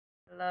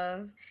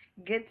love.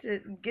 Good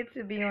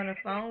to be on the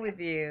phone with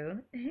you.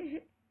 Yes,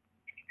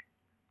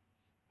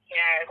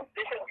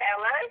 this is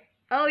Ella.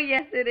 Oh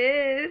yes, it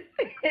is.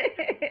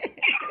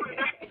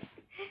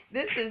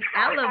 This is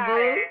Ella,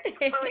 boo.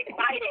 Hi, so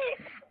excited.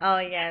 Oh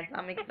yes,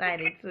 I'm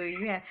excited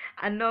too.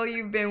 I know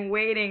you've been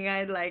waiting.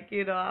 I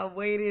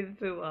waited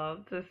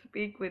to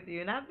speak with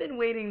you, and I've been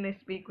waiting to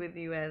speak with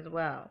you as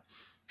well.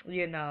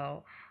 You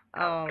know,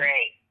 Oh, um,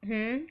 great.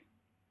 hmm.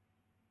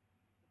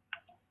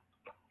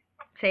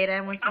 Say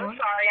that once I'm more.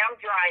 sorry, I'm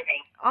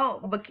driving. Oh,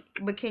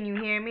 but can you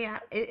hear me?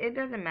 It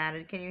doesn't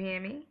matter. Can you hear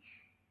me?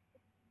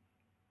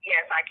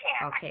 Yes, I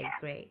can. I Okay, can.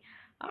 great.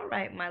 All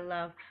right, my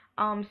love.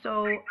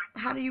 So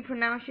how do you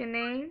pronounce your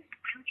name?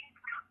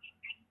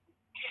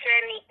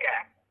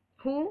 Shanika.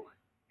 Who?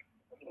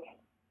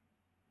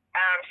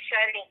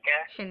 Shanika.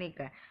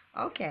 Shanika.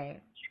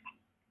 Okay,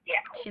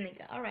 Yeah.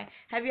 Shanika. All right.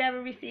 Have you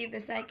ever received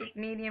a psychic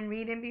medium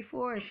reading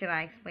before, or should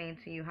I explain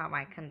to you how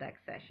I conduct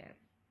sessions?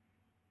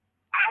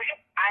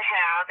 I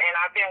have, and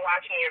I've been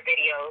watching your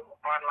videos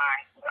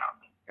online.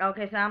 So.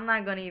 Okay, so I'm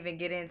not gonna even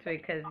get into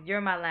it because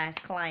you're my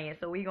last client,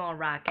 so we gonna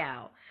rock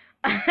out.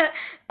 So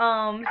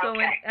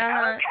Okay.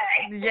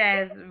 Okay.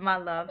 yes, my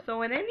love.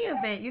 So in any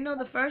event,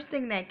 the first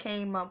thing that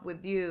came up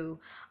with you,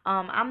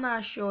 I'm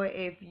not sure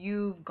if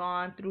you've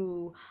gone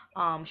through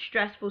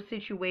stressful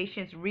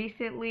situations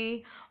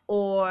recently,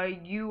 or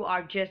you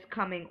are just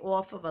coming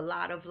off of a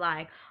lot of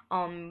like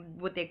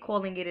what they're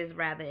calling it is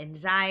rather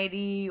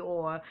anxiety,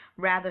 or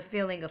rather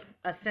feeling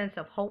a sense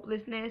of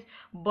hopelessness.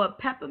 But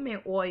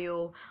peppermint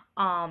oil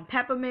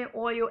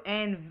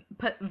and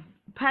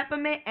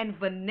peppermint and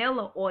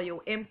vanilla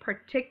oil in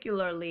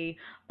particularly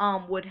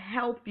would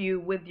help you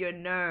with your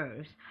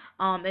nerves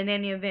in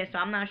any event. So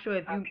I'm not sure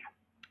if you Okay.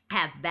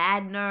 have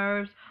bad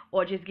nerves,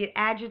 or just get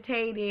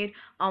agitated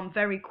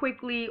very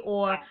quickly,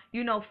 or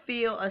Yeah.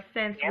 feel a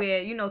sense Yep.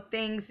 where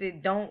things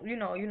that don't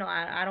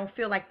I don't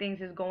feel like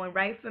things is going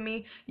right for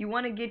me. You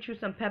want to get you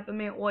some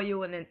peppermint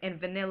oil and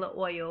vanilla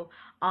oil,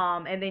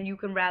 and then you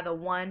can rather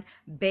one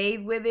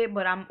bathe with it.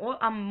 But I'm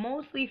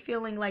mostly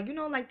feeling like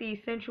like the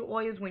essential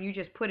oils, when you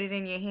just put it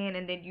in your hand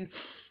and then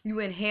you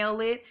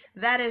inhale it.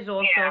 That is Yeah.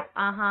 also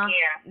Yeah.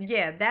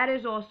 yeah, that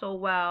is also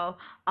well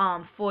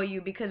for you,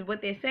 because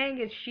what they're saying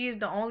is she is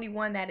the only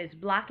one that is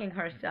blocking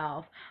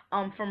herself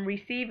from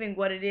receiving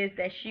what it is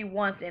that she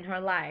wants in her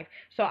life.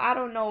 So I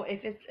don't know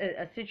if it's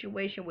a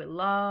situation with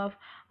love,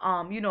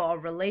 or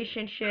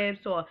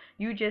relationships, or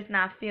you just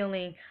not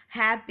feeling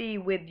happy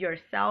with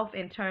yourself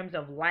in terms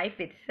of life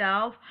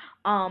itself.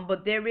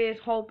 But there is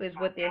hope, is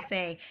what they're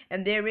saying,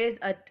 and there is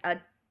a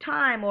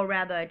time, or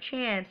rather a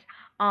chance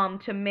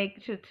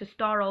to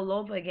start all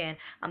over again.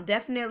 I'm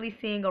definitely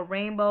seeing a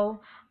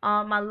rainbow,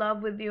 my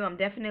love, with you. I'm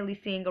definitely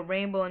seeing a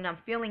rainbow, and I'm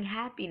feeling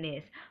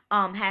happiness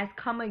has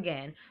come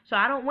again. So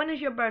I don't. When is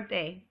your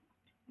birthday?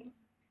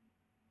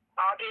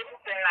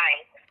 August the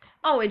 9th.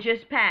 Oh, it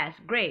just passed.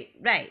 Great.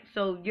 Right.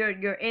 So you're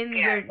in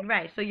your Yes.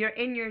 right. So you're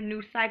in your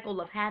new cycle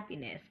of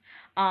happiness.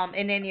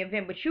 In any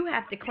event, but you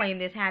have to claim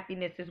this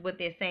happiness, is what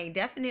they're saying.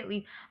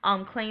 Definitely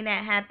claim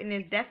that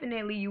happiness.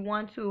 Definitely you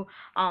want to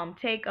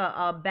take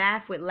a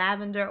bath with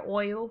lavender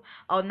oil,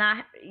 or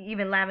not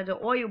even lavender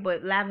oil,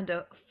 but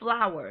lavender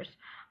flowers.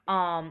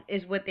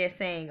 Is what they're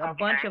saying. A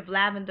bunch Okay. of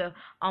lavender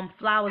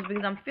flowers,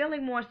 because I'm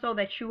feeling more so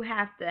that you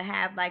have to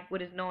have like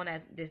what is known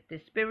as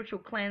this spiritual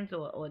cleanse,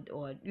 or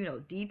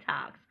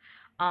detox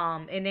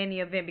in any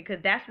event,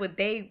 because that's what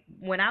they,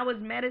 when I was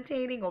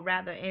meditating, or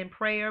rather in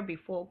prayer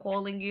before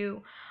calling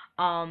you,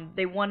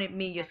 they wanted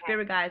me, your Mhm.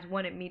 spirit guides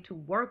wanted me to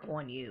work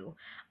on you.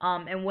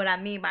 And what I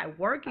mean by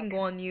working Okay.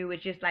 on you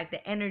is just like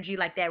the energy,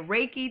 like that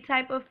Reiki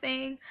type of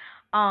thing.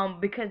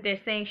 Because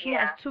they're saying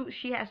Yeah.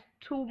 she has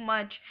too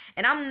much,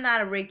 and I'm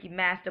not a Reiki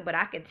master, but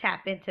I can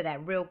tap into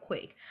that real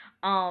quick.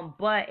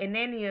 But in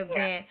any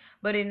Yeah.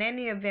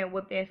 event,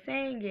 what they're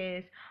saying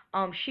is,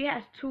 she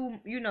has too,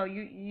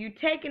 you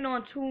taking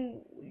on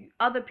too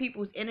other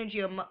people's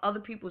energy, or other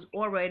people's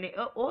aura, and it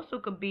also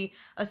could be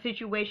a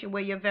situation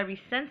where you're very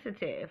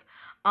sensitive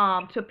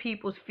to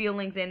people's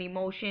feelings and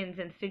emotions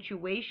and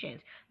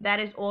situations. That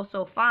is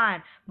also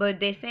fine, but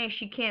they're saying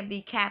she can't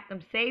be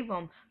Captain Save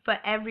 'em for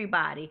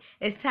everybody.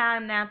 It's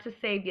time now to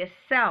save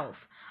yourself.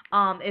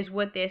 Is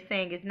what they're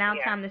saying. It's now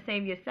Yeah. time to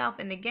save yourself.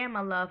 And again,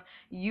 my love,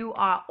 you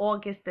are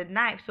August the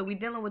 9th. So we're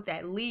dealing with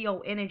that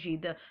Leo energy,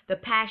 the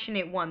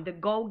passionate one, the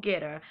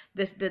go-getter,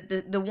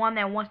 the one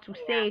that wants to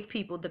Yeah. save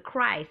people, the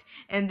Christ.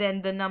 And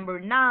then the number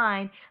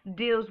 9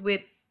 deals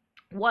with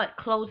what,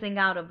 closing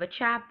out of a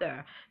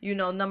chapter.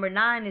 Number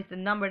 9 is the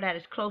number that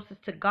is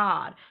closest to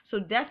God. So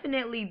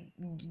definitely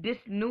this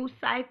new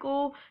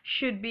cycle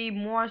should be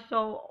more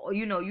so,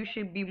 you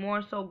should be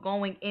more so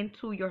going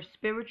into your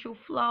spiritual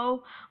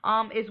flow,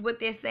 is what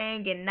they're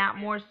saying, and not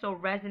more so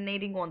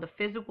resonating on the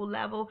physical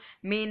level,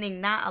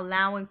 meaning not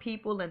allowing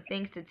people and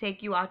things to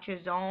take you out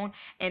your zone,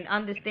 and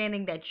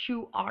understanding that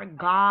you are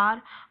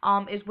God,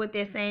 is what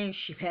they're saying.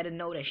 She better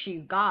know that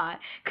she's God,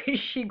 because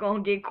she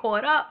gonna get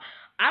caught up.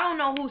 I don't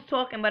know who's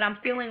talking, but I'm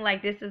feeling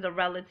like this is a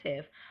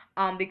relative,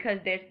 because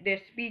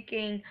they're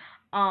speaking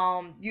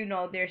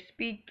they're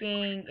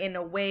speaking in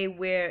a way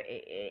where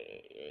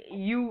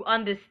you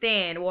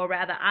understand, or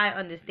rather I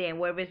understand,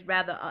 where it's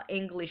rather a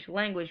English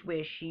language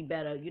where she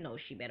better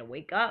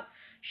wake up,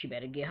 she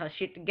better get her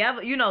shit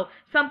together,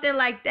 something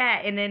like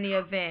that in any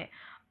event.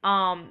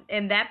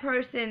 And that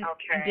person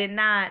Okay. did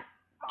not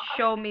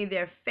show me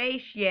their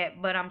face yet,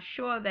 but I'm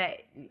sure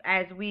that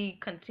as we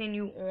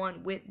continue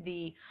on with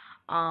the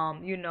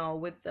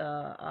with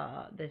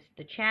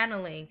the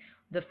channeling,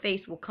 the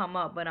face will come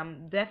up. But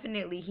I'm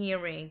definitely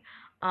hearing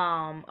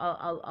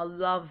a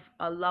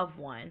loved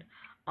one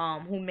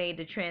who made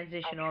the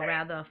transition, or Okay.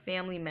 rather a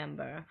family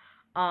member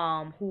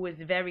who is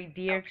very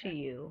dear to Okay.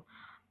 you,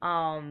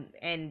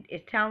 and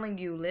is telling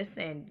you,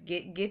 listen,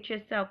 get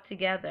yourself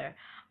together.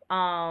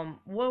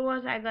 What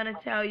was I gonna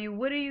tell you?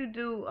 What do you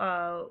do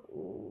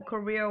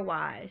career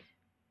wise?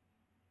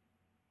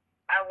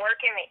 I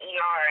work in the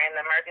ER in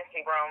the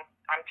emergency room.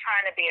 I'm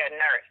trying to be a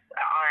nurse,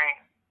 an RN.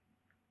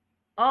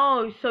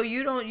 Oh, so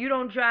you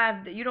don't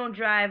drive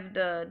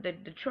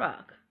the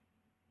truck.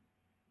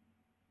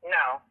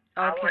 No,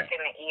 I work Okay.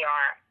 in the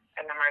ER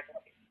in the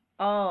emergency.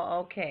 Oh,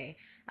 okay.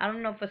 I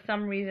don't know, for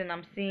some reason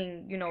I'm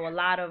seeing, a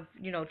lot of,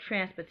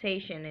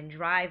 transportation and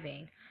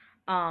driving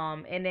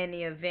in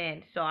any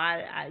event. So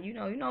I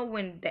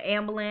when the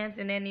ambulance,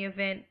 in any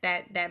event,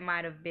 that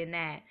might have been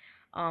that.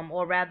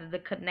 Or rather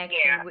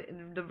Yeah.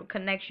 the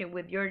connection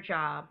with your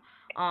job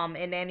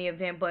in any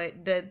event.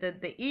 But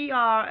the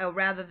ER, or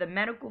rather the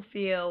medical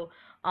field,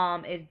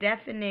 is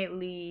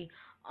definitely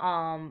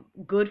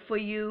good for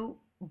you,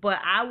 but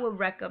I would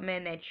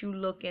recommend that you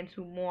look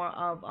into more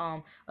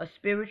of a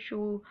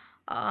spiritual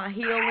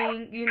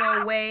healing,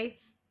 way.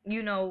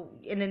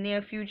 In the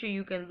near future,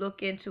 you can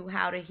look into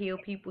how to heal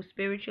people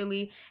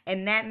spiritually,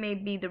 and that may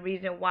be the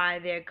reason why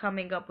they're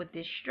coming up with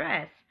this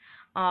stress,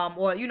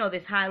 or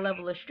this high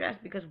level of stress,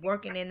 because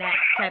working in that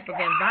type of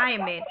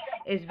environment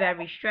is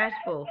very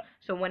stressful.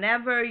 So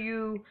whenever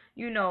you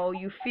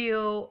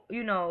feel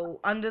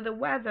under the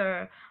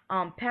weather,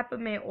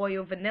 peppermint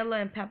oil, vanilla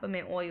and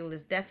peppermint oil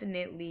is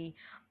definitely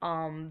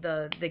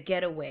the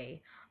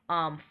getaway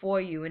for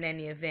you in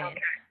any event.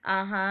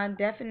 Okay.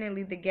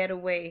 Definitely the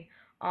getaway.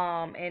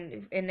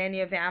 And in any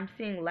event, I'm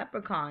seeing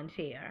leprechauns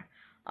here.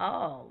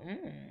 Oh,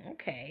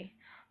 okay.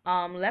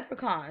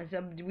 Leprechauns.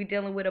 We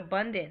dealing with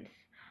abundance.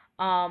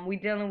 We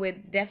dealing with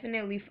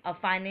definitely a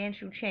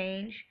financial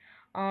change.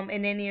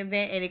 In any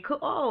event, and it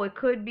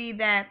could be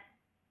that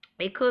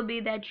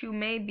you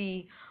may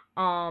be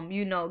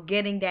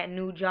getting that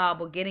new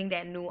job, or getting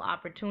that new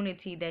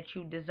opportunity that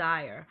you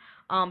desire,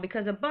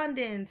 because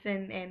abundance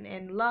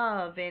and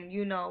love, and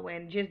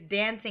just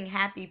dancing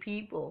happy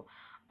people,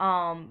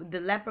 the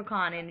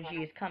leprechaun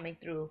energy is coming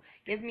through.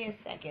 Give me a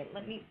second.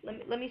 Let me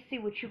see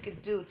what you can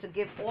do to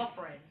give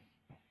offerings.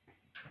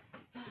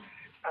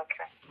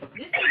 Okay.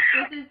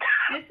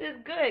 This is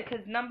good,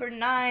 because number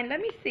 9, let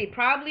me see,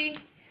 probably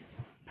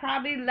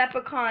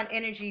leprechaun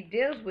energy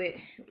deals with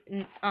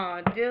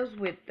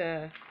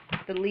the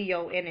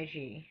Leo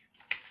energy.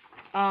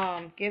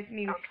 Give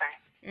me. Okay.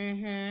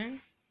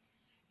 Mhm.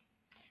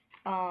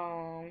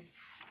 Um,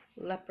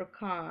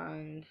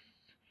 Leprechauns.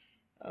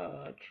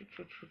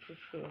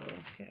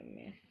 Give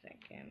me a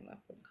second.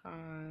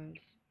 Leprechauns.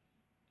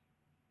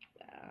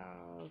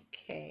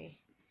 Okay.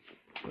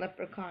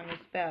 Leprechaun is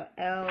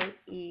spelled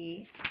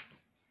Leop.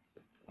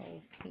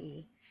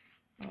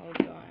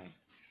 Hold on.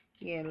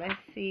 Yeah,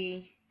 let's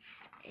see.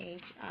 Hil.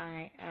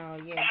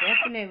 Yeah,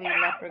 definitely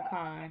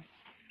leprechaun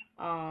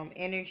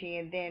energy.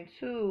 And then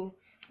 2,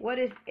 what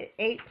is it?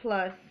 8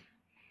 plus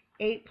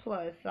 8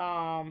 plus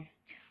 9,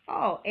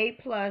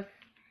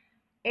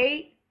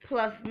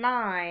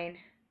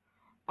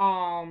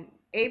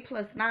 8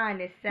 plus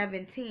 9 is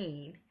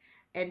 17,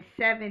 and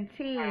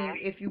 17,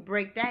 if you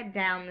break that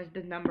down, is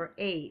the number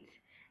 8,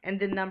 and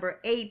the number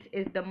 8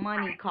 is the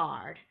money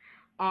card.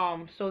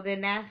 So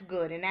then that's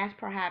good, and that's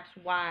perhaps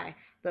why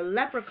the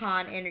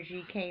leprechaun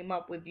energy came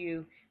up with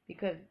you,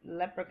 because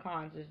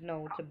leprechauns is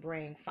known to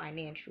bring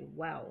financial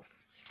wealth.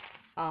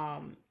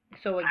 um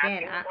so I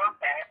again, do I want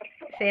that.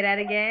 say that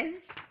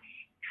again.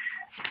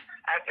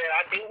 I said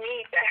I do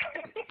need that.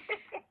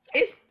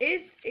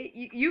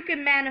 You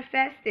can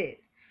manifest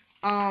it.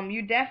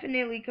 You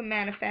definitely can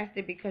manifest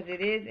it, because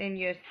it is in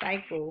your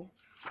cycle,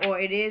 or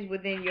it is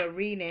within your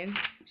reading.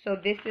 So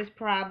this is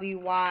probably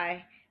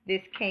why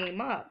this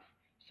came up,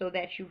 so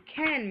that you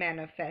can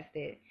manifest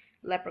it.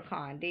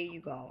 Leprechaun, there you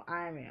go.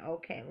 Iron.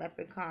 Okay,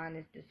 leprechaun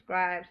is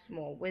described.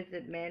 Small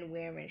wizard men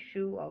wearing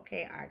shoe.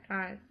 Okay,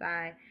 icon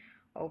sign.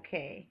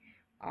 Okay.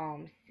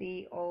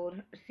 See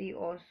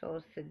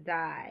also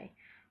Sadai.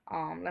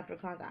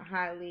 Leprechauns are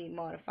highly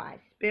modified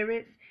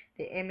spirits.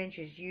 Their image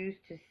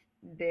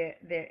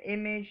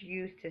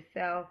used to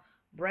sell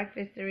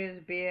breakfast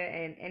cereals, beer,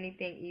 and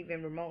anything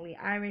even remotely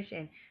Irish.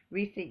 In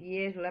recent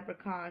years,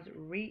 leprechauns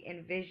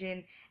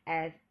re-envisioned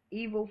as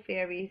evil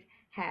fairies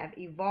have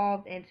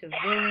evolved into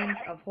villains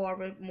of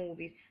horror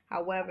movies.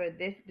 However,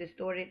 this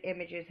distorted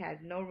images has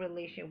no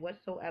relation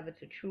whatsoever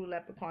to true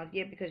leprechauns.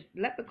 Yeah, because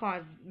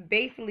leprechauns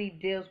basically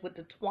deals with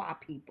the twa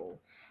people.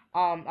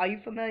 Are you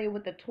familiar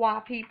with the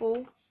Twa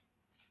people?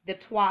 The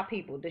Twa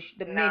people, the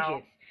No.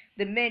 midgets,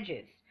 the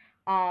midgets.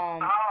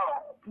 Um,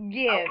 Oh.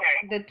 yeah,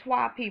 Okay. the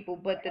Twa people,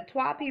 but the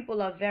Twa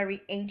people are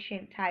very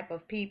ancient type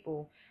of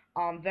people,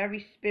 very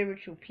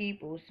spiritual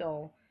people.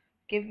 So,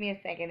 give me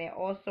a second. They're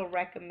also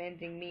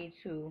recommending me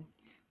to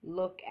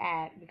look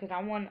at because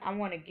I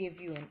want to give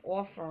you an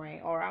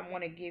offering or I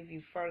want to give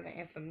you further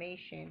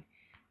information,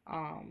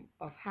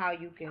 of how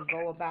you can Okay.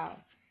 go about,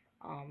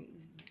 um,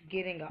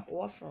 getting an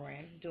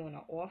offering, doing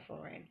an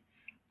offering,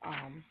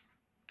 um,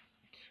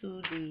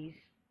 to these,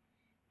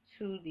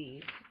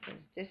 because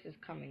this is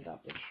coming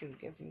up with you.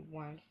 Give me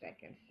 1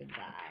 second to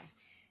die.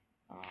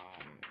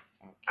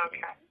 Okay.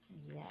 Okay.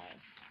 Yes.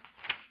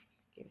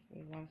 Give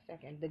me 1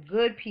 second. The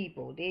good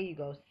people. There you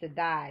go.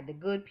 Sadai. The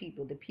good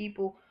people.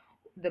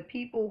 The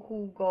people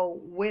who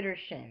go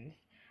Wittershins.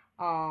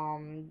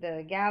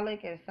 The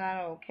Gallic and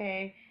Sino.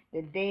 Okay.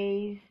 The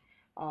days.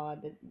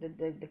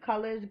 The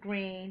color is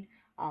green.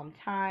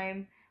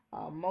 Time.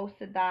 Most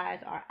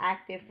Sadais are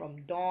active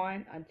from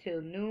dawn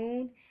until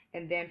noon,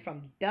 and then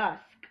from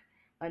dusk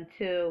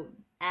until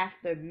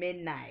after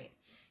midnight.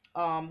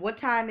 What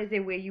time is it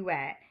where you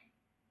at?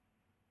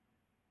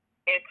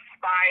 It's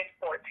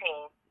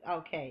 5:14.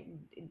 Okay,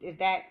 is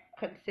that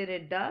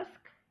considered dusk?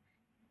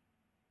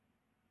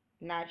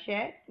 Not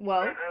yet.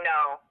 Well,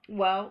 No.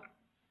 well,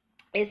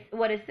 it's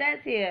what it says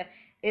here.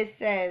 It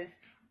says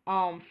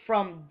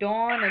from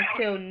dawn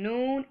until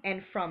noon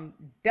and from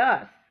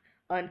dusk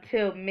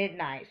until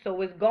midnight.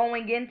 So it's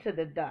going into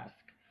the dusk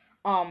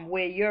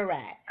where you're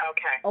at.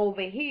 Okay.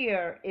 Over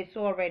here it's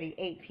already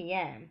 8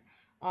 p.m.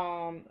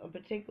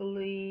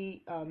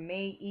 Particularly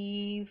May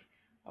Eve.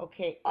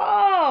 Okay.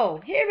 Oh,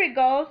 here it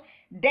goes.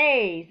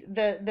 Days.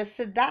 The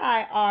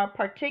Sadai are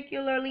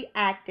particularly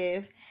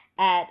active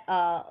at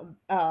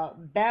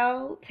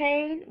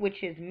Beltane,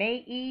 which is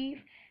May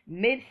Eve,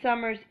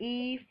 Midsummer's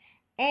Eve,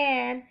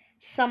 and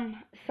some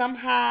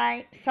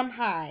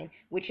high,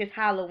 which is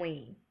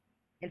Halloween.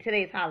 And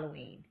today's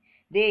Halloween.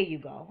 There you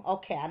go.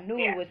 Okay, I knew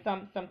it Yes. was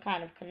some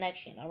kind of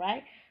connection. All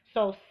right.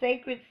 So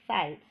sacred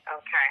sites.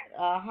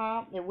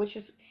 Okay. Which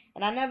is,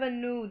 and I never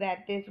knew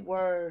that this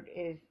word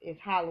is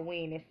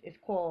Halloween. It's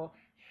called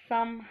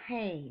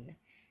Samhain.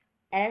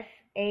 Sam.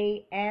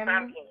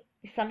 Something.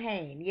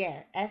 Samhain,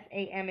 yeah.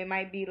 Sam. It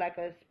might be like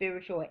a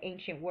spiritual or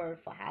ancient word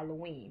for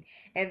Halloween.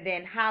 And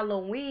then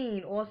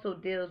Halloween also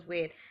deals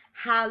with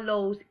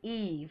Hallows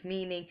Eve,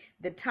 meaning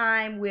the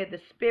time where the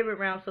spirit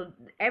realm. So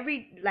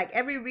every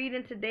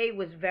reading today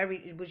was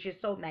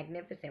just so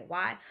magnificent.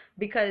 Why?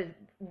 Because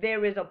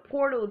there is a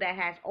portal that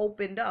has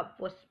opened up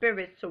for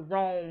spirits to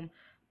roam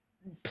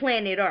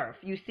planet Earth.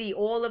 You see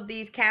all of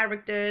these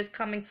characters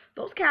coming.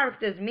 Those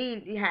characters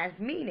has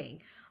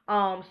meaning.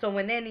 So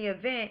in any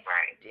event,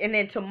 Right. and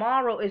then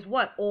tomorrow is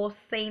what? All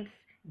Saints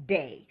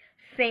Day.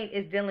 Saint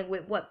is dealing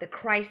with what? The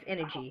Christ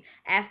energy.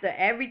 After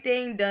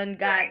everything done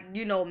got,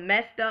 Right.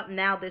 messed up,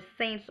 now the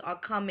saints are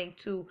coming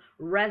to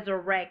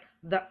resurrect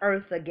the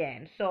earth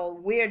again. So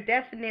we're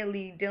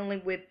definitely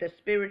dealing with the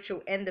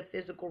spiritual and the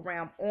physical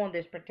realm on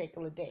this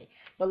particular day.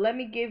 But let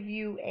me give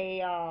you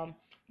a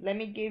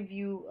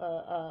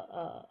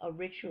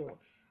ritual.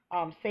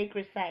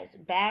 Sacred sites.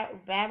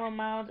 Battle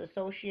mounds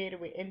associated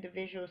with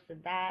individuals to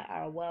die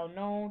are well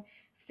known.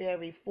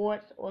 Fairy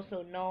forts,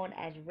 also known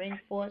as ring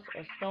forts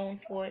or stone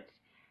forts,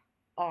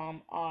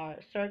 are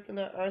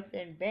circular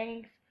earthen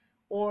banks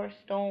or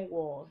stone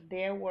walls.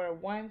 There were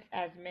once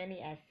as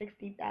many as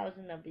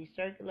 60,000 of these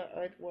circular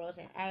earth walls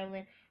in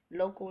Ireland.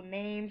 Local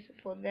names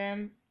for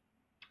them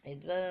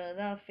is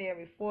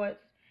fairy forts.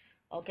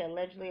 Okay,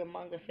 allegedly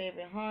among the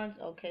favorite hunts.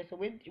 Okay, so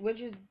which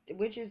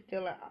is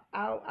still.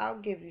 I'll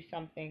give you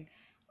something,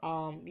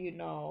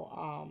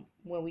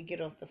 when we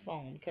get off the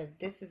phone because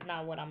this is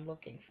not what I'm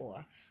looking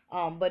for.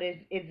 But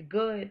it's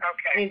good.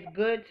 Okay. It's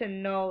good to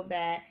know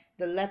that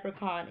the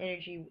leprechaun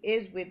energy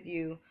is with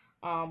you.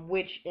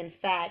 Which in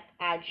fact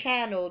I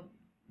channeled.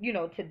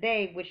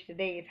 Today, which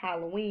today is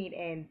Halloween,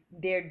 and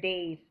their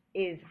days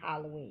is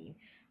Halloween.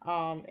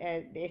 And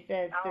it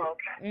says. Oh,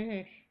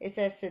 okay. It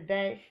says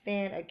today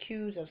stand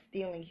accused of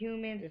stealing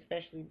humans,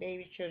 especially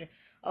babies, children.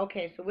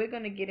 Okay, so we're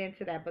gonna get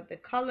into that, but the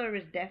color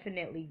is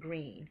definitely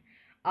green.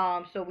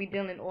 So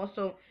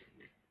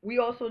we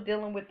also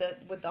dealing with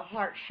the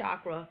heart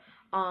chakra,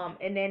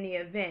 in any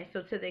event.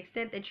 So to the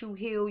extent that you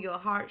heal your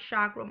heart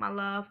chakra, my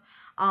love,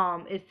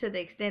 is to the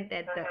extent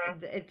that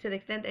Mhm. to the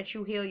extent that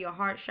you heal your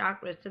heart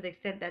chakra, is to the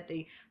extent that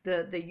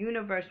the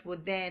universe will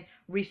then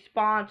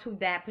respond to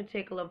that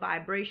particular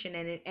vibration.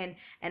 And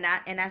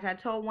as I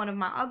told one of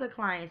my other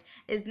clients,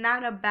 it's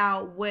not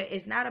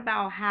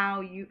about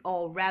how you,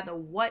 or rather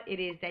what it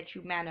is that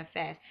you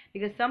manifest,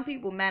 because some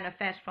people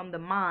manifest from the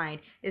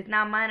mind. It's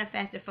not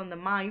manifested from the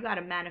mind. You got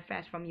to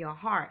manifest from your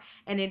heart,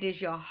 and it is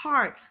your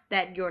heart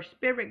that your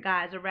spirit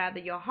guides, or rather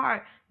your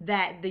heart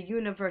that the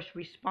universe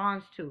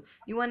responds to.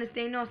 You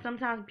understand? No,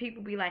 sometimes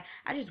people be like,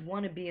 I just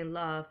want to be in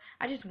love.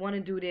 I just want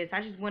to do this.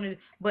 I just want to,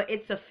 but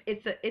it's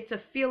a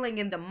feeling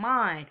in the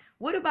mind.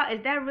 What about,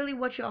 is that really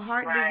what your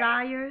heart Right.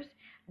 desires?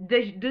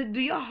 do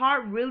your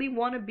heart really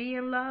want to be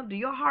in love? Do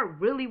your heart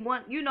really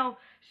want,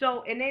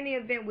 so in any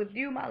event with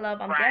you, my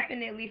love, I'm Right.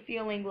 definitely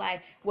feeling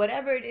like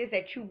whatever it is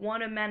that you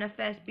want to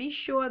manifest, be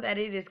sure that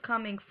it is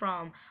coming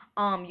from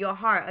your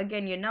heart.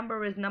 Again, your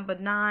number is number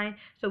 9,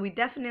 so we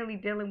definitely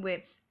dealing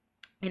with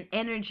an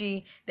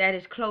energy that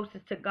is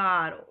closest to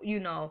God,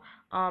 in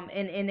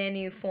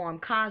any form,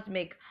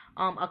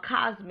 a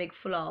cosmic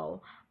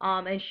flow.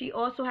 And she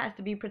also has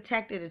to be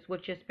protected, is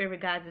what your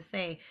spirit guides are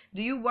saying.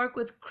 Do you work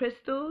with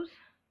crystals?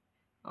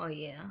 Oh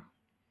yeah.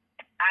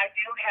 I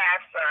do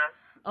have some.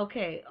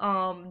 Okay.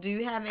 Do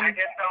you have I any?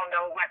 just don't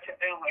know what to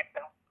do with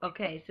them.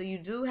 Okay, so you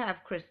do have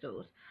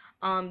crystals.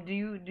 Do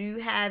you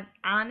have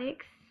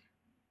onyx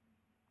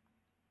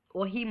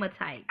or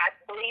hematite? I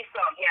believe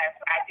so. Yes,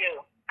 I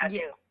do. I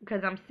Yeah, do.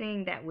 because I'm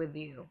seeing that with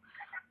you.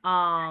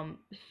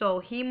 So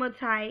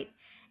hematite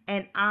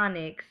and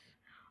onyx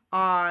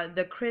are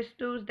the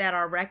crystals that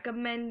are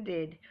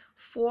recommended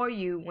for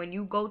you when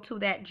you go to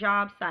that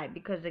job site,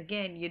 because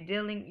again, you're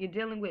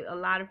dealing with a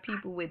lot of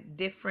people with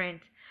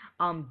different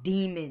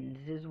demons,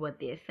 is what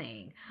they're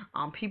saying.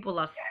 People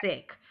are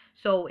sick.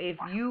 So if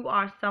you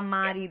are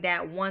somebody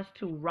that wants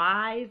to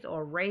rise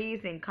or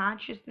raise in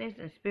consciousness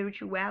and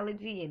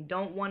spirituality and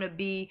don't want to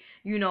be,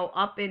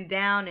 up and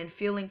down and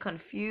feeling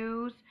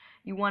confused,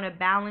 you want to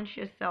balance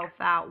yourself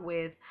out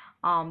with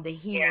the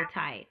Yeah.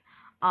 hematite.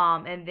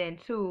 And then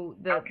too,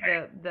 the Okay.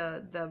 the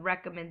the the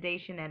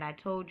recommendation that I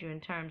told you in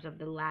terms of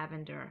the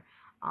lavender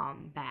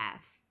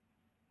bath.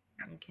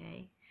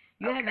 Okay.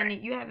 Okay.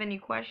 You have any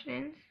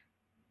questions?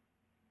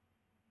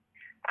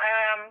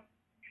 Um,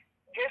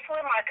 just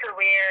with my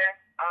career,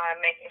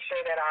 making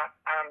sure that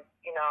I'm,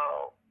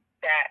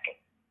 that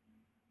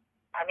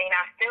I mean,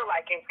 I feel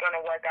like it's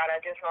gonna work out. I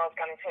just know it's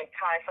gonna take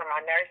time for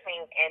my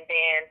nursing and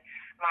then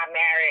my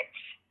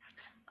marriage.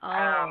 I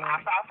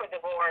Oh, filed for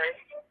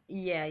divorce,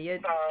 yeah,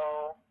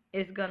 so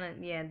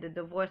the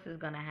divorce is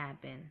gonna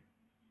happen.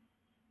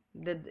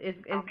 The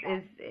okay.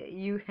 is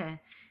you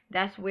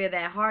that's where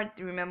that heart,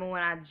 remember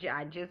when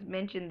I just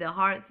mentioned the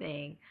heart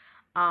thing.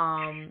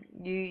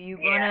 You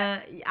Yeah.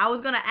 gonna I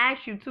was gonna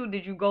ask you too,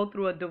 did you go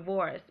through a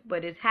divorce?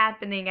 But it's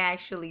happening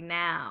actually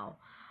now.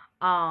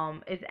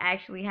 It's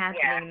actually Yeah.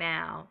 happening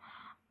now.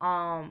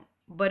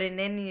 But in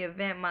any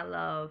event, my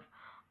love,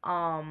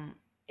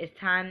 it's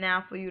time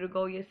now for you to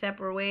go your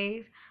separate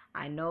ways.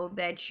 I know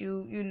that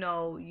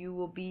you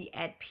will be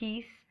at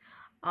peace,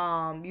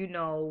 when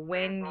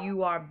Mhm.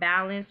 you are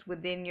balanced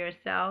within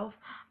yourself.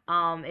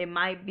 It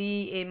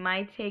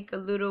might take a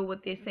little,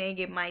 what they're saying,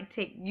 it might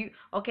take you,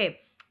 okay,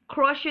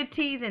 cross your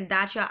T's and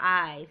dot your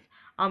I's.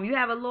 You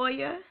have a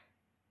lawyer?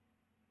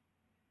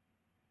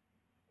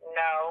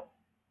 No.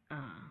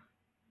 Uh,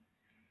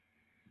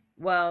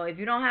 well, if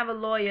you don't have a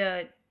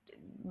lawyer,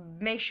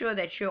 make sure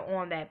that you're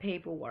on that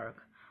paperwork.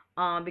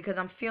 Because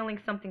I'm feeling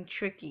something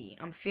tricky.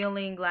 I'm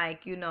feeling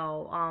like,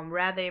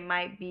 rather it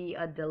might be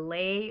a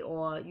delay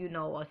or,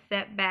 a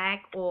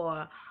setback,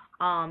 or,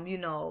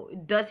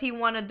 does he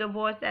want a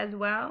divorce as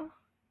well?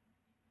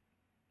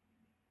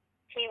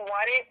 He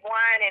wanted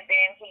one, and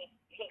then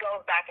he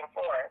goes back and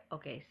forth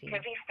Okay,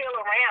 because see. he's still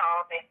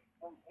around and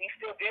we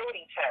still deal with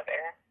each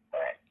other.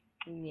 But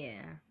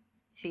Yeah.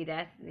 See,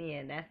 that's the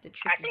I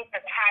tricky. think the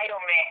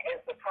entitlement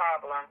is the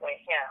problem with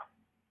him.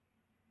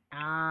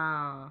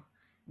 Ah,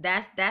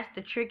 that's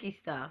the tricky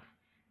stuff.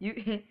 You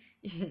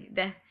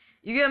that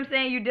you get what I'm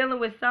saying? You're dealing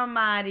with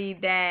somebody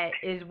that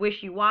is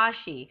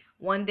wishy-washy.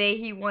 One day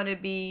he want to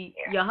be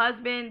Yeah. your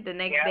husband, the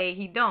next Yep. day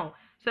he don't.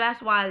 So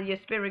that's why your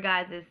spirit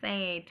guides is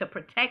saying to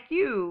protect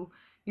you,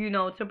 you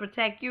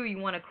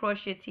want to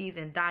cross your T's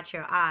and dot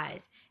your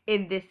I's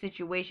in this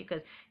situation,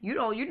 because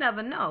you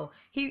never know.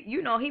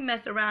 He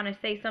mess around and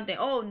say something,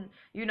 oh,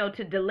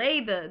 to delay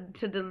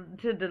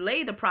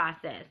the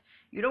process.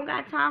 You don't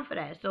got time for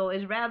that. So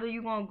it's rather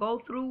you gonna go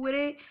through with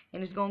it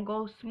and it's gonna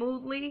go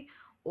smoothly,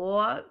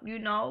 or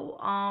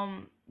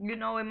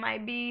it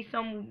might be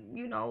some,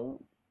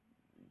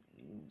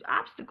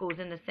 obstacles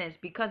in a sense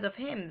because of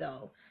him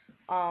though.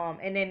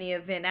 In any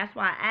event, that's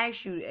why I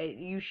asked you,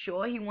 you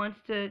sure he wants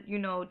to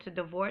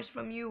divorce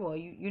from you, or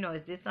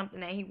is this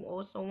something that he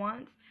also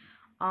wants?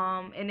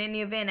 In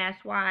any event,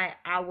 that's why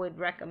I would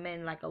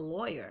recommend like a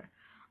lawyer,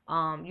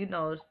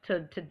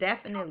 to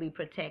definitely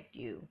protect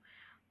you,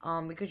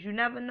 because you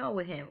never know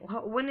with him.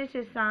 When is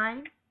his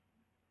sign?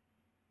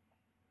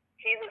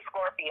 He's a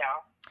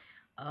Scorpio.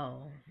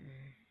 Oh,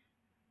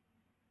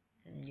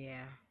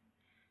 yeah,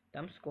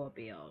 them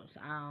Scorpios.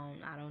 I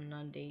don't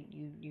know.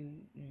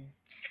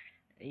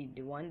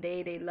 One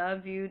day they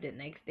love you, the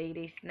next day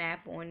they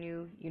snap on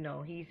you.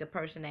 He's a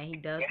person that he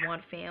does Yeah.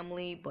 want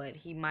family, but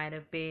he might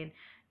have been,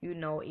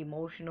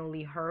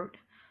 emotionally hurt,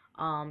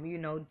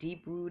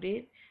 deep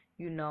rooted,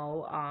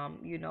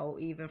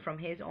 even from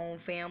his own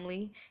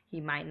family. He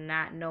might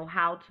not know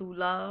how to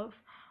love.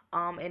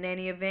 In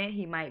any event,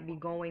 he might be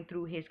going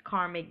through his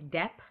karmic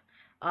debt.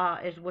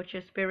 Is what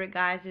your spirit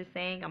guides is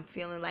saying. I'm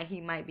feeling like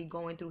he might be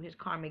going through his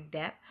karmic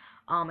debt.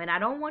 And I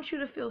don't want you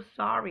to feel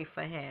sorry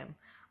for him.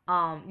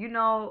 um, you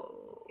know,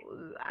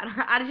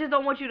 I just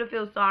don't want you to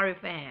feel sorry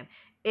for him.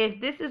 If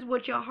this is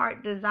what your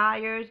heart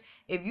desires,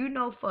 if you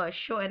know for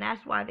sure, and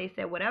that's why they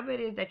said whatever it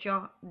is that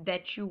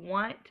you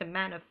want to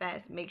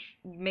manifest,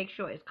 make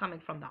sure it's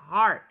coming from the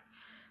heart.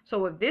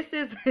 So if this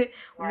is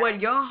what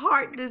Right. your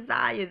heart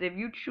desires, if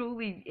you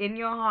truly in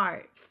your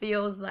heart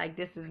feels like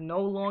this is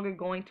no longer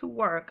going to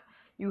work,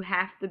 you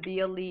have to be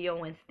a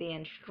Leo and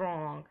stand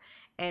strong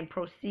and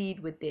proceed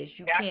with this.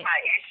 You That's can't. my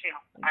issue.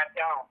 I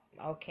don't.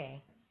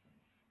 Okay.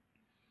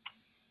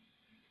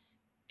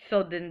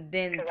 So then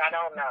Because I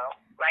don't know.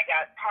 Like,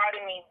 part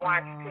of me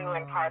wants to,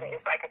 and part of oh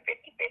it's like a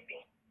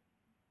 50-50.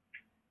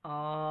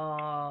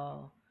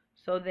 oh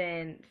so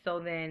then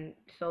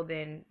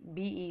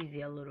be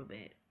easy a little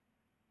bit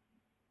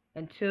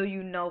until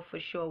you know for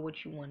sure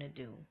what you want to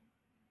do.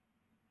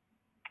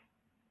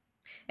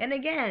 And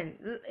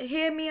again,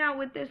 hear me out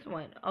with this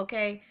one,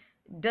 okay?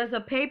 Does a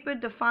paper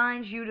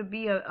defines you to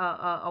be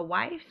a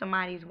wife,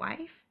 somebody's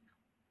wife?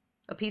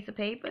 A piece of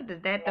paper?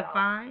 Does that No.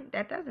 define?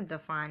 That doesn't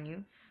define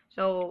you.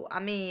 So I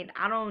mean, No.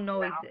 I don't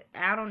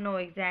know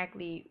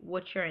exactly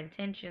what your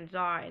intentions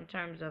are in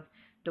terms of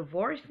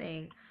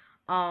divorcing.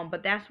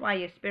 But that's why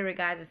your spirit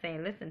guides are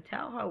saying, listen,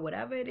 tell her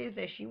whatever it is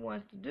that she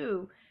wants to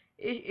do.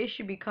 It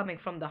should be coming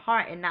from the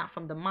heart and not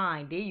from the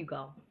mind. There you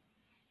go.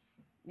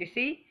 You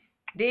see?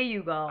 There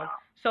you go. No.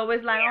 So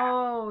it's like, Yeah.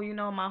 oh,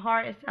 my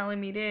heart is telling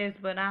me this,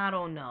 but I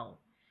don't know.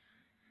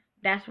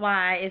 That's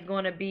why it's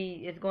going to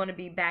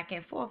be back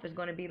and forth. It's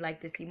going to be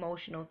like this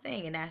emotional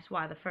thing, and that's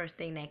why the first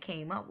thing that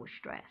came up was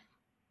stress.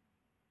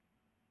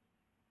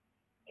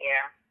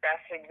 Yeah.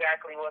 That's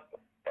exactly what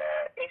the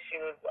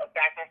issue is,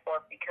 back and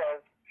forth,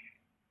 because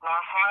my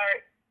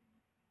heart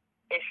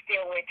is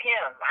still with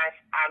him.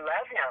 I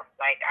love him.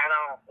 Like, I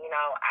don't,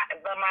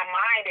 but my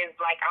mind is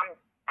like,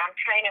 I'm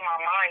training my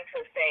mind to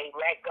say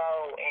let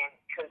go, and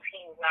because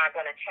he's not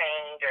gonna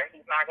change, or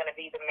he's not gonna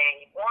be the man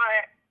you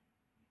want.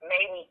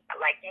 Maybe,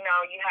 like, you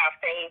have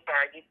faith,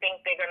 or you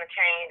think they're gonna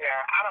change, or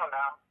I don't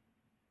know.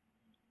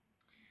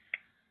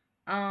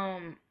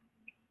 Um,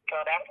 So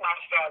that's my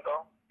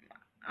struggle.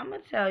 I'm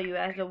gonna tell you,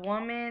 as a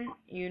woman,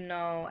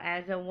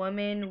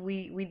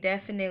 we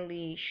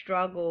definitely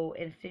struggle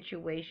in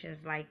situations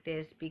like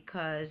this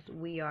because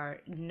we are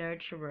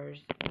nurturers,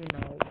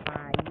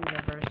 by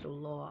universal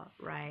law,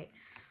 right?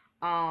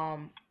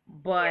 Um,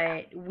 Yeah.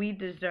 but we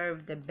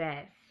deserve the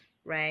best,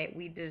 right?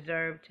 We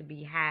deserve to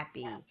be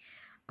happy.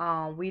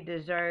 We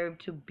deserve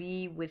to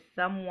be with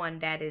someone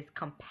that is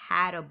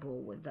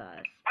compatible with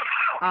us.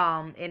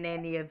 In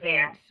any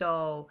Yeah. event.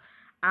 So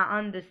I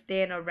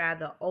understand, or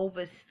rather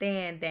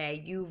overstand,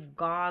 that you've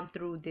gone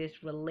through this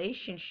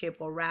relationship,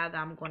 or rather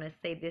I'm going to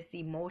say this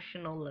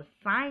emotional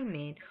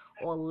assignment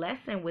or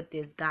lesson with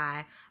this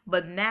guy,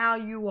 but now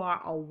you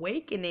are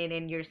awakening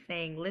and you're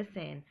saying,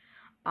 listen,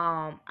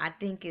 I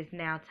think it's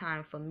now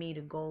time for me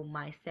to go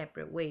my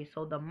separate ways.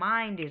 So the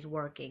mind is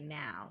working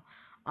now.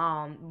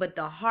 But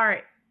the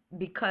heart,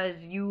 because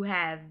you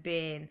have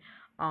been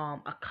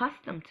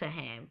accustomed to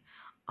him,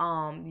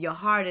 your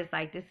heart is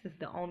like, this is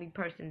the only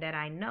person that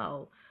I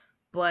know.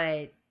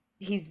 But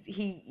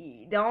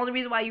the only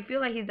reason why you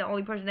feel like he's the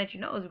only person that you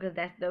know is because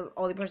that's the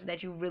only person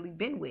that you've really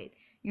been with.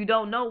 You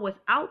don't know what's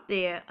out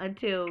there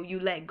until you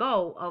let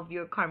go of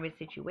your current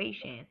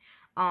situation.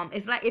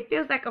 It's like, it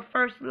feels like a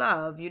first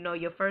love.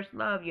 Your first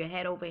love, you're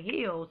head over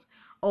heels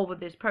over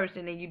this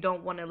person and you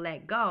don't want to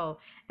let go.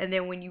 And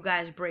then when you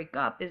guys break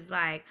up, it's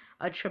like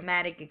a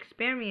traumatic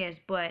experience.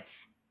 But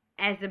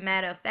as a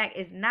matter of fact,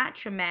 it's not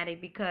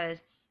traumatic because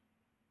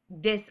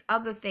there's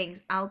other things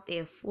out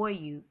there for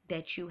you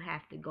that you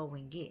have to go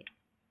and get.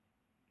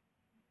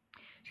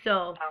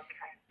 So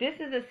Okay. this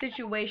is a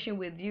situation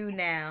with you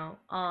now,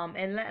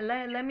 and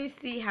let me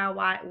see how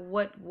I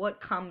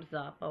what comes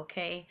up.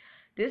 Okay,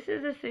 this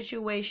is a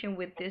situation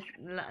with this.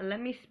 Let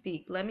me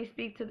speak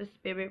to the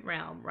spirit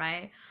realm,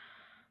 right?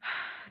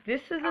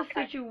 This is a Okay.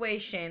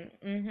 situation.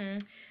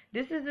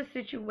 This is a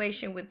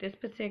situation with this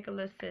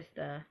particular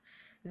sister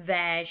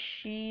that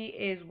she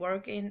is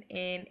working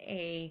in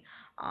a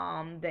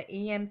the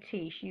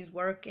EMT. She's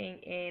working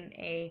in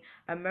a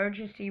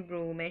emergency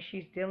room, and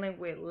she's dealing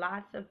with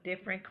lots of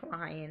different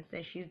clients,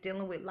 and she's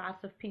dealing with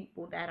lots of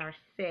people that are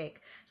sick.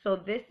 So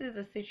this is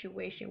a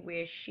situation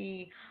where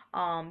she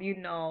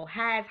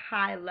has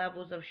high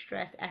levels of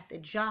stress at the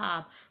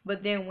job,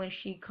 but then when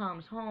she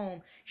comes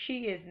home, she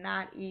is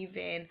not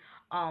even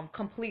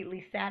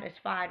completely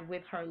satisfied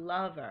with her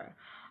lover.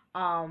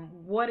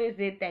 What is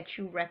it that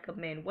you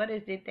recommend? What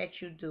is it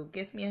that you do?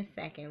 Give me a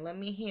second. Let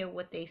me hear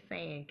what they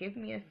saying. Give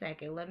me a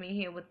second. Let me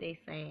hear what they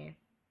saying.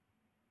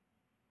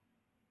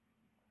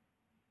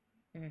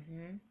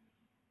 Mhm.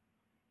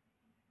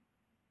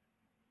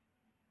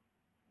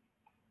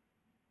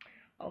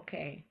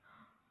 Okay.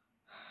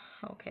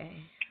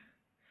 Okay.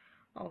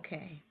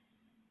 Okay.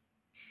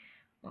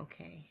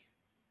 Okay.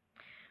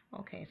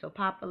 Okay. So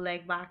Papa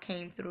Legba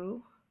came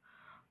through.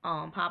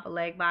 Papa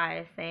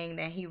Legba is saying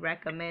that he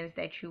recommends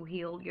that you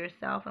heal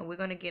yourself, and we're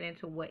going to get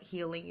into what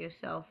healing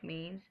yourself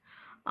means.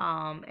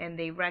 And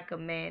they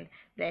recommend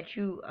that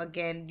you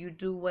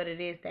do what it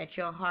is that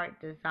your heart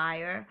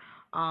desire.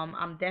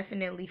 I'm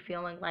definitely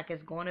feeling like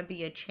it's going to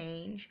be a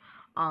change.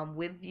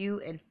 with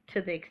you, and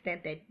to the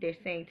extent that they're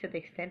saying, to the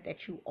extent that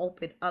you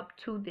open up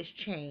to this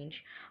change,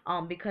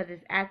 because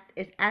it's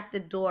at the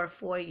door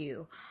for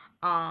you.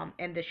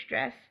 And the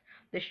stress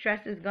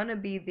is gonna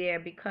be there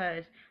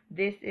because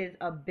this is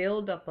a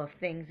buildup of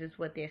things, is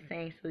what they're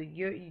saying. So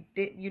your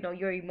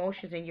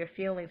emotions and your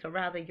feelings, or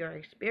rather your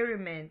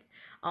experience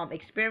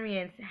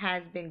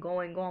has been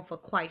going on for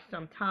quite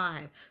some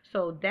time.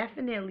 So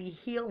definitely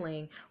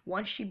healing.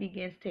 Once she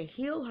begins to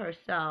heal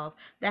herself,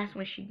 that's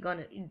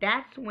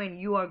when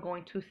you are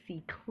going to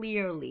see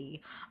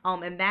clearly.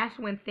 And that's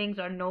when things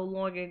are no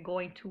longer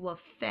going to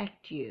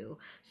affect you.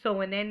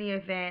 So in any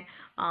event,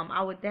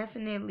 I would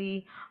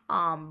definitely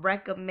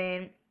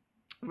recommend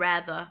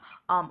rather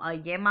a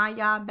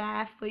Yemaya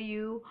bath for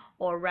you,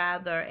 or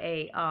rather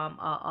a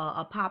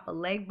Papa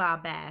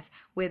Legba bath,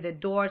 where the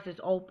doors is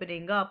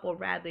opening up, or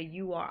rather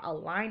you are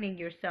aligning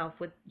yourself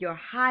with your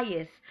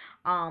highest,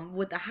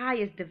 with the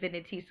highest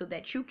divinity, so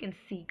that you can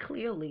see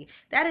clearly.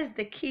 That is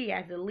the key.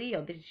 As a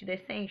Leo, they're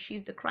saying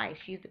she's the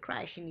Christ, she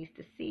needs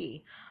to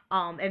see.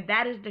 And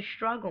that is the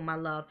struggle, my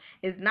love.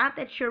 It's not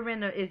that you're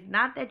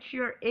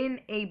in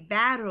a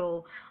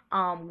battle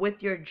with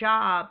your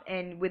job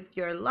and with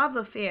your love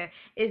affair.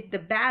 Is the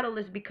battle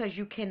is because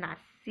you cannot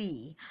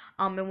see.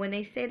 And when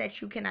they say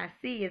that you cannot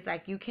see, it's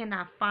like you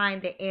cannot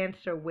find the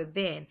answer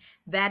within.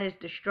 That is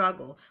the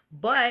struggle.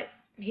 But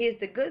here's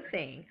the good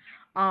thing.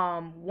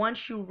 Once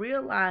you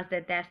realize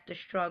that that's the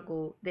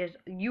struggle,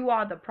 you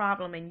are the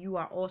problem and you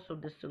are also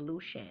the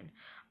solution.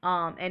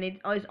 And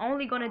it's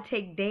only going to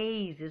take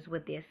days, is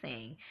what they're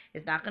saying.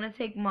 It's not going to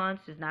take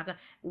months. It's not going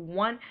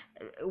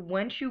to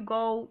once you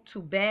go to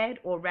bed,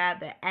 or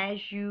rather as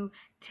you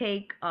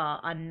take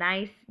a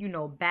nice,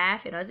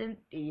 bath.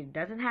 It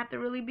doesn't have to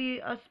really be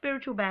a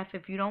spiritual bath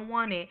if you don't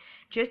want it.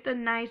 Just a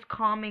nice,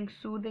 calming,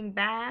 soothing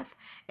bath,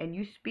 and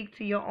you speak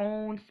to your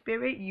own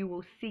spirit. You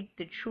will seek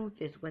the truth,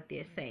 is what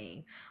they're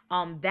saying.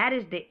 That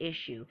is the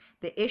issue.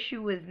 The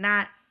issue is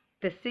not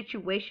the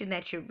situation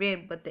that you're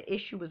in, but the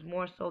issue is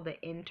more so the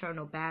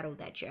internal battle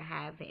that you're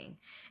having.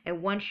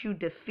 And once you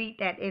defeat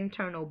that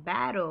internal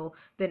battle,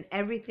 then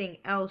everything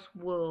else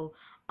will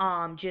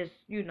just,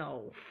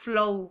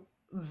 flow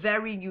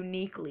very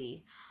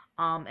uniquely,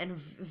 and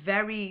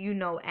very,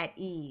 at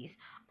ease,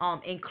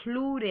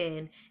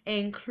 including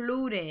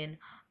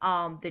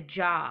the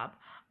job,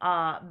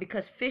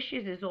 because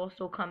fishes is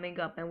also coming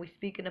up, and we're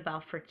speaking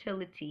about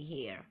fertility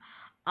here.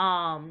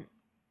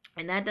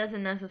 And that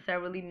doesn't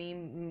necessarily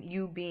mean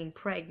you being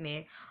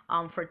pregnant.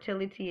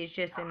 Fertility is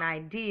just an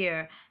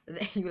idea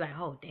that you're like,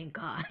 oh, thank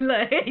God.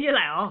 Like, you're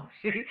like, oh,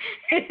 shit.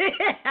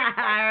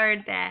 I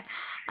heard that.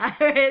 I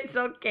heard it's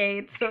okay.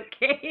 It's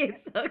okay.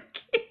 It's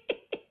okay.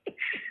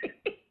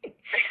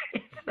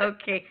 It's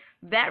okay.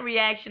 That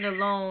reaction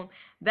alone,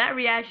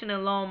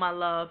 my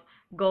love,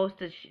 goes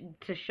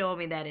to show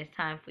me that it's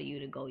time for you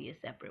to go your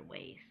separate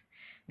ways.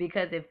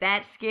 Because if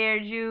that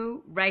scared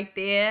you right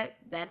there,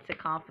 that's a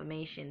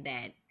confirmation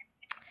that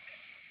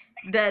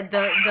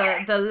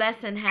the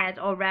lesson has,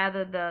 or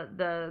rather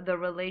the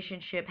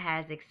relationship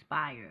has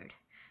expired.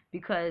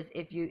 Because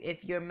if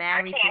you're I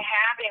married to, can't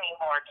have any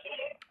more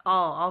kids.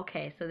 oh,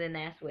 okay, so then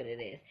that's what it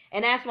is.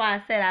 And that's why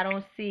I said I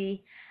don't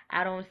see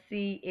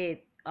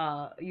it,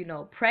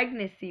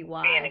 pregnancy Being a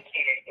wise. kid,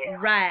 yeah.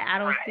 Right, I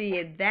don't Right. see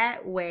it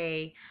that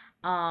way.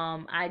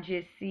 I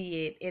just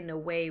see it in a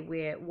way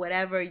where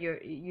whatever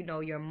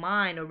your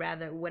mind, or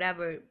rather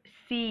whatever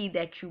seed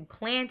that you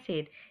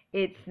planted,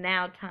 it's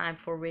now time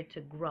for it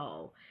to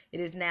grow. It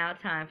is now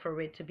time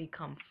for it to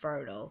become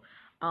fertile.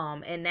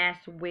 And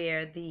that's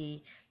where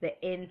the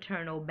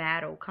internal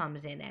battle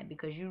comes in at,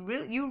 because you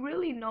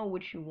really know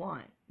what you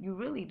want. You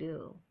really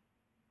do.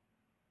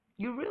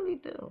 You really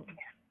do.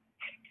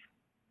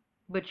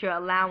 But you're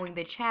allowing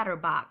the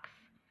chatterbox.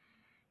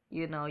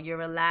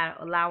 You're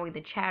allowing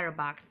the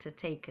chatterbox to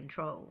take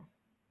control.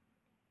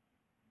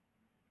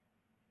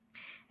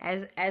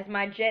 As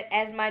my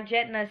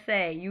Jetna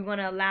say, you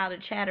gonna allow the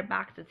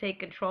chatterbox to take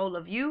control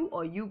of you,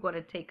 or you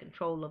gonna take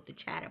control of the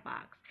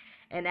chatterbox,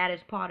 and that is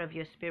part of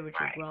your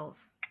spiritual Right. growth.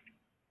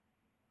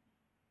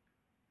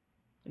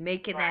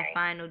 Making that Right.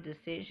 final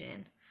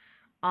decision.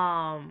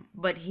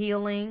 But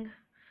healing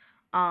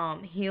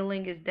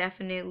is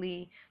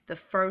definitely the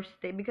first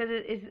thing, because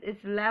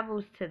it's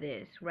levels to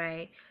this,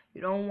 right?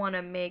 You don't want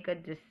to make a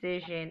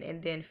decision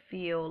and then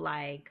feel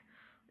like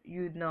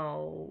you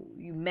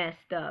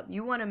messed up.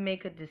 You want to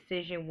make a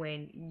decision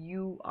when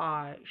you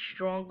are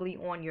strongly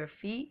on your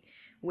feet,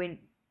 when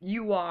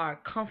you are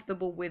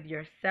comfortable with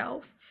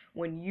yourself,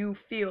 when you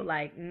feel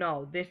like,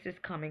 no, this is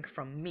coming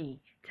from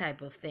me,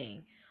 type of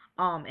thing.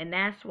 And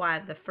that's why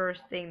the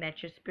first thing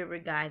that your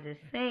spirit guides is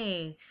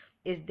saying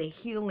is the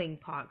healing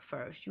part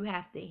first. You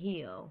have to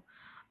heal.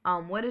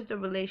 What is the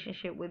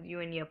relationship with you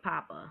and your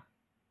papa?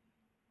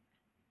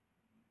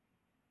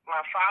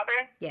 My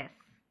father, Yes.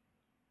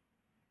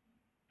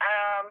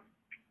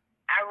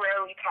 I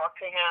rarely talk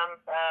to him.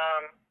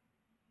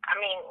 I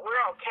mean,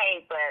 we're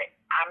okay, but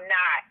I'm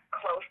not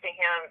close to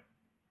him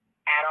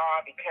at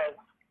all because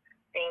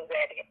things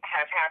that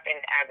have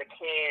happened as a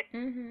kid,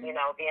 Mhm.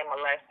 being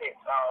molested.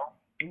 So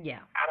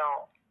Yeah. I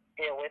don't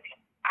deal with him.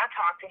 I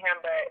talk to him,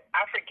 but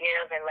I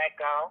forgive and let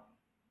go.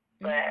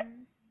 But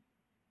Mhm.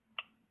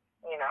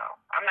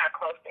 I'm not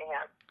close to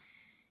him.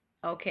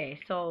 Okay,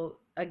 so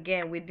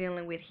again, we're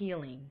dealing with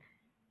healing.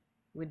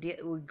 We're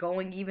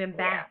going even Yeah,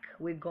 back.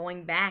 We're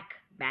going back,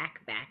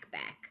 back, back,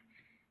 back,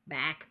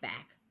 back,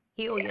 back.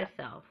 Heal yeah.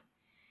 yourself.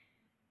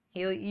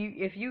 Heal you.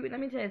 If you let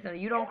me tell you something.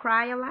 You don't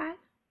cry a lot.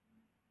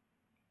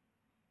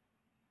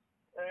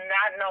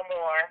 Not no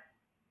more.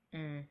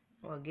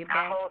 Well, get I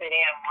back. hold it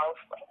in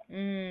mostly.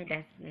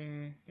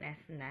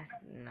 That's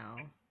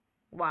no.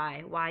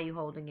 Why? Why are you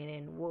holding it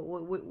in?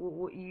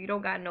 You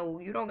don't got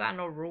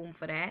no room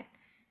for that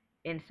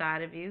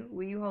inside of you.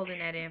 What are you holding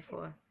that in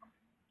for?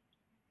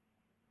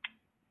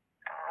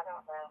 I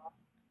don't know.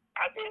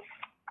 I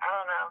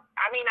don't know.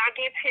 I mean, I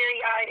get teary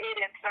eyed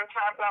and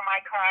sometimes I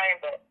might cry,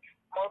 but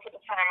most of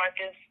the time I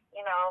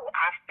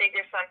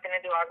figure something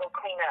to do. I go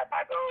clean up.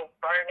 I go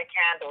burn the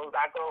candles.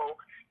 I go,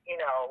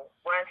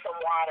 run some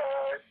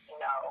water,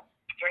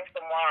 drink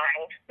some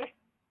wine.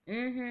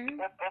 Mhm.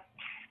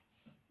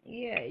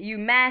 Yeah, you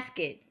mask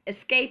it.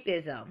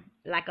 Escapism,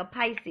 like a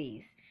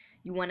Pisces.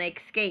 You want to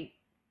escape.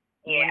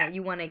 Yeah,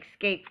 You want to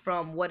escape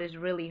from what is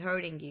really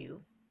hurting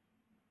you.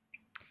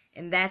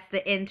 And that's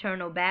the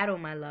internal battle,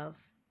 my love.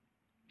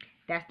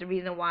 That's the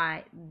reason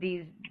why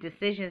these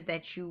decisions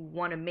that you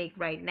want to make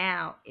right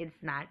now, it's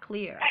not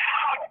clear.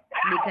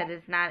 Because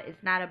it's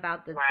not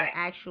about the right,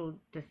 actual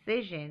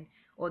decision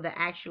or the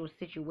actual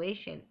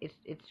situation.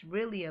 It's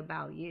really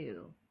about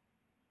you.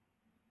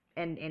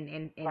 And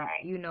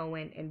right.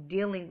 and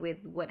dealing with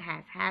what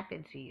has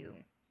happened to you.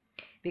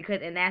 Because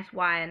and that's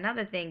why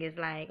another thing is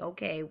like,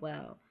 okay,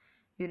 well,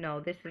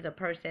 this is a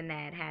person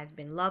that has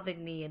been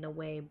loving me in a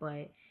way,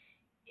 but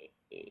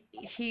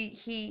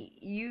he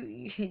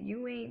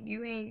you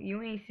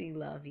ain't see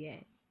love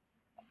yet.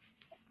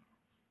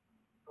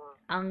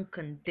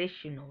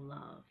 Unconditional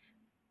love.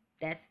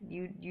 That's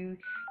you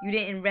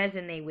didn't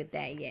resonate with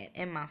that yet.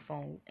 And my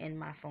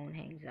phone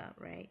hangs up,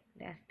 right?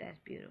 That's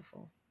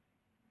beautiful.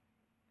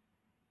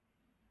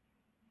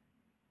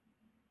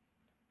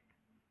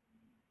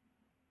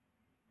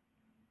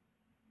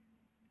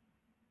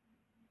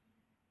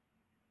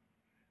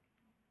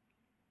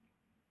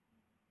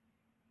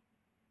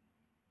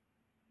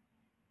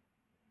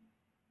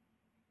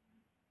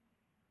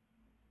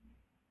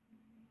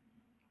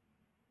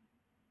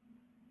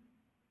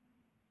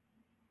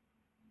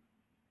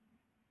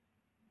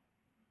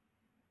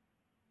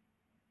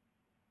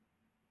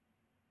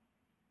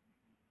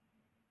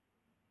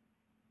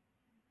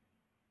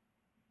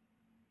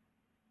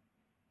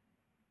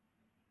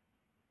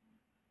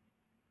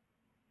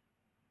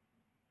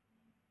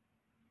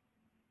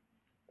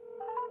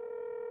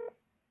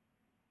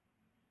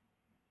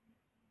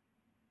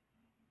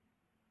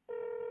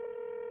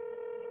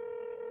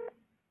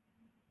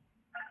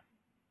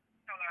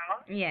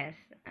 Hello? Yes,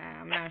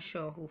 I'm not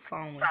sure who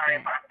phone was Sorry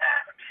that. about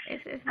that.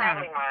 It's not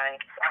a Probably mine.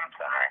 I'm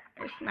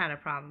sorry. it's not a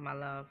problem, my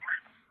love.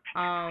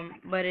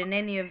 But in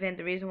any event,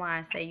 the reason why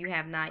I say you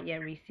have not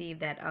yet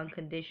received that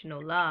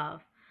unconditional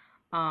love,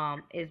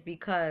 is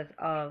because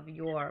of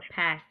your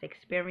past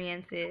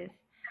experiences,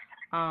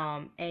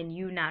 and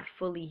you not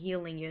fully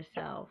healing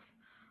yourself,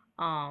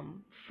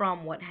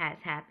 from what has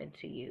happened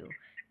to you,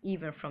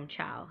 even from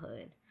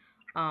childhood.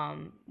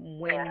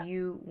 When Yeah,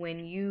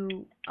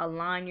 you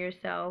align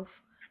yourself,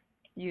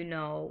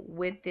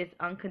 with this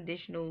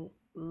unconditional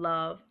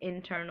love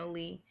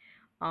internally,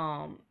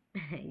 um,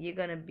 you're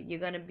gonna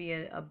be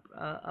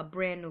a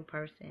brand new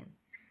person.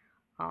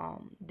 yeah,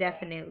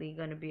 Definitely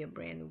gonna be a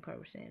brand new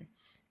person.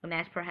 And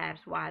that's perhaps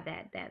why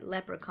that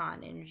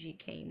leprechaun energy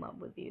came up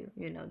with you,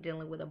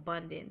 dealing with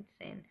abundance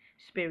and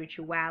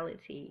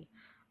spirituality,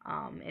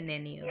 in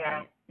any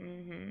yeah. event.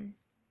 Mhm.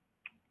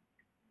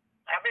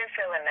 I've been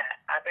feeling that.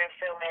 I've been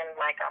feeling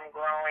like I'm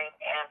growing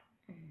and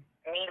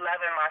me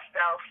loving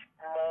myself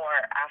more,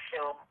 I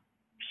feel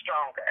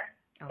stronger,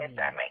 Oh if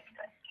that yes. makes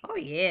sense. Oh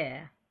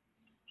yeah.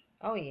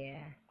 Oh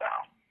yeah. So,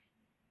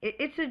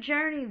 It's a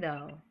journey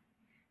though.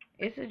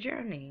 It's a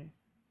journey.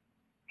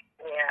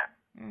 yeah.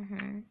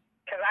 Mhm.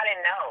 Because I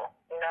didn't know,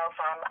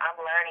 so I'm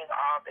learning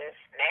all this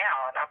now,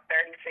 and I'm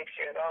 36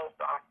 years old,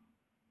 so I'm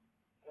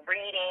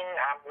reading,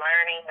 I'm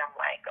learning, I'm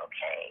like,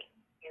 okay,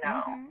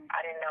 Mhm.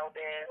 I didn't know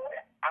this.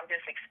 I'm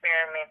just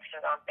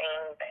experimenting on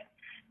things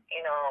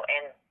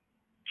and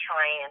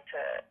trying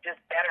to just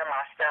better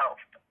myself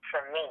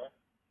for me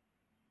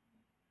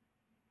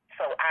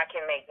so I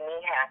can make me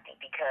happy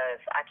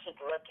because I keep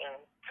looking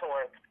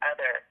towards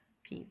other,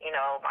 People.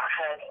 my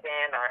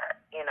husband or,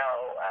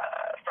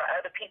 for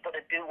other people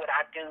to do what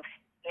I do,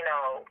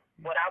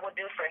 what I would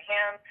do for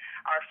him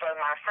or for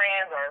my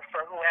friends or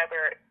for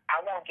whoever.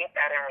 I won't get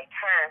that in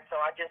return, so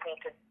I just need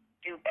to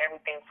do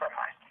everything for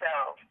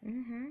myself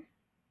Mhm.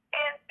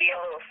 and be a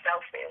little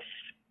selfish.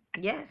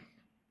 Yes.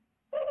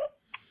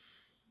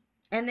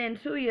 And then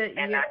too,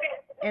 And I,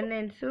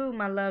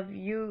 my love,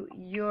 you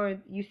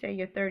say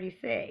you're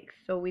 36.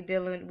 So we're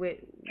dealing with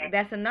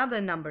that's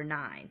another number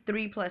 9.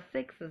 3 plus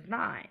 6 is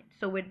 9.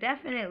 So we're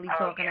definitely oh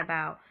talking yeah,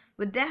 about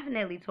we're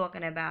definitely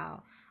talking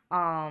about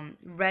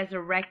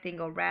resurrecting,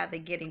 or rather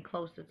getting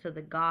closer to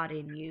the God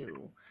in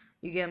you.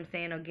 You get what I'm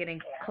saying? Or getting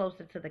Yeah.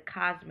 closer to the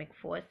cosmic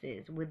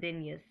forces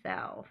within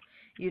yourself.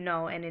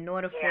 And in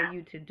order for Yeah.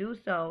 you to do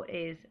so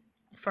is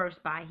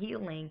first by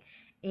healing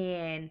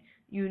and,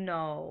 you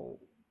know,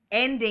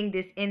 ending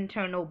this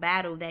internal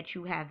battle that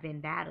you have been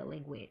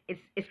battling with.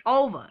 It's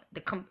over.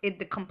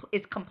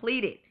 It's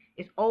completed.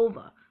 It's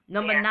over.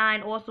 Number Yeah.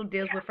 9 also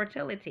deals Yeah. with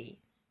fertility.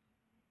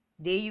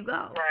 There you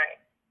go. Right.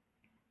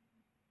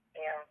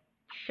 Yeah.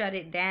 Shut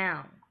it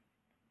down.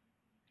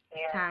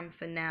 It's Yeah. time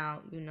for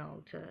now,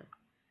 to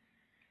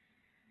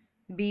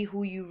be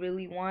who you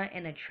really want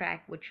and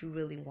attract what you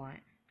really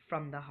want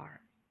from the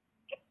heart.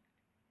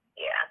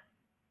 Yeah.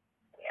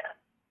 Yeah.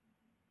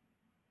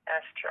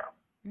 That's true.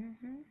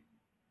 Mhm.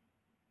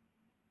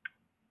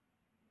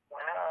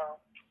 Wow.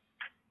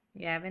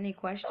 You have any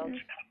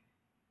questions? Okay.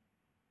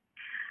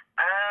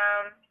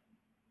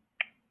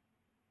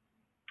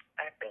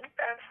 I think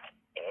that's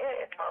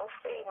it.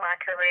 Mostly my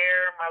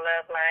career, my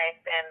love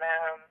life, and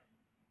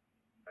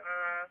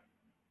mm,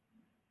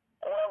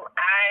 well,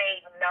 I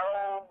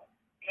know,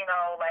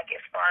 like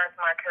as far as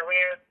my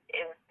career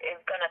is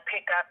gonna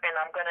pick up, and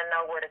I'm gonna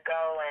know where to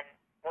go and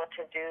what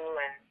to do,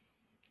 and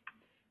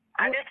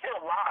I Well, just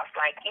feel lost.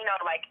 Like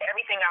like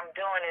everything I'm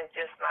doing is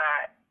just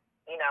not,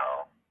 you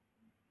know,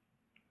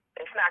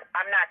 it's not.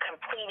 I'm not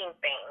completing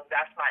things.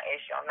 That's my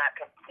issue. I'm not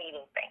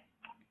completing things.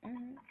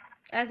 mhm.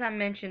 As I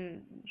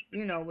mentioned,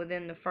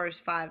 within the first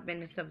 5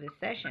 minutes of this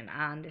session,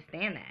 I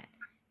understand that.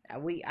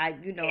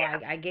 Yeah.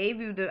 I gave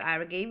you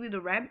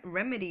the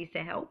remedies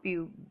to help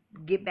you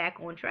get back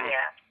on track.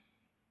 Yeah.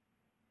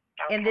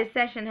 And Okay. this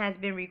session has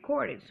been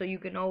recorded, so you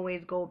can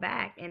always go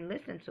back and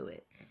listen to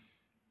it.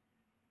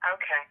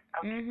 Okay.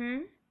 Okay.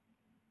 Mhm.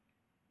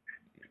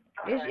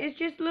 All It's right. it's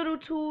just little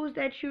tools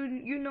that you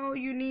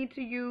need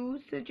to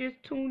use to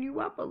just tune you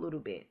up a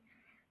little bit.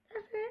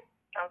 That's it.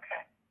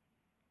 Okay.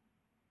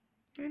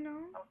 You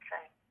know.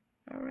 Okay.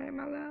 All right,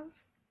 my love.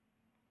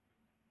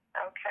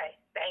 Okay.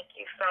 Thank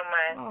you so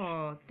much.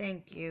 Oh,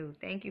 thank you.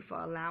 Thank you for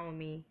allowing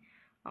me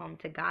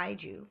to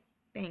guide you.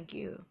 Thank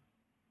you.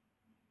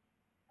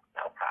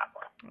 No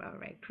problem. All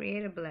right.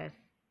 Create a bless.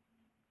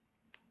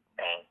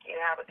 Thank you.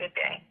 Have a good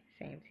day. Okay.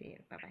 Same to you.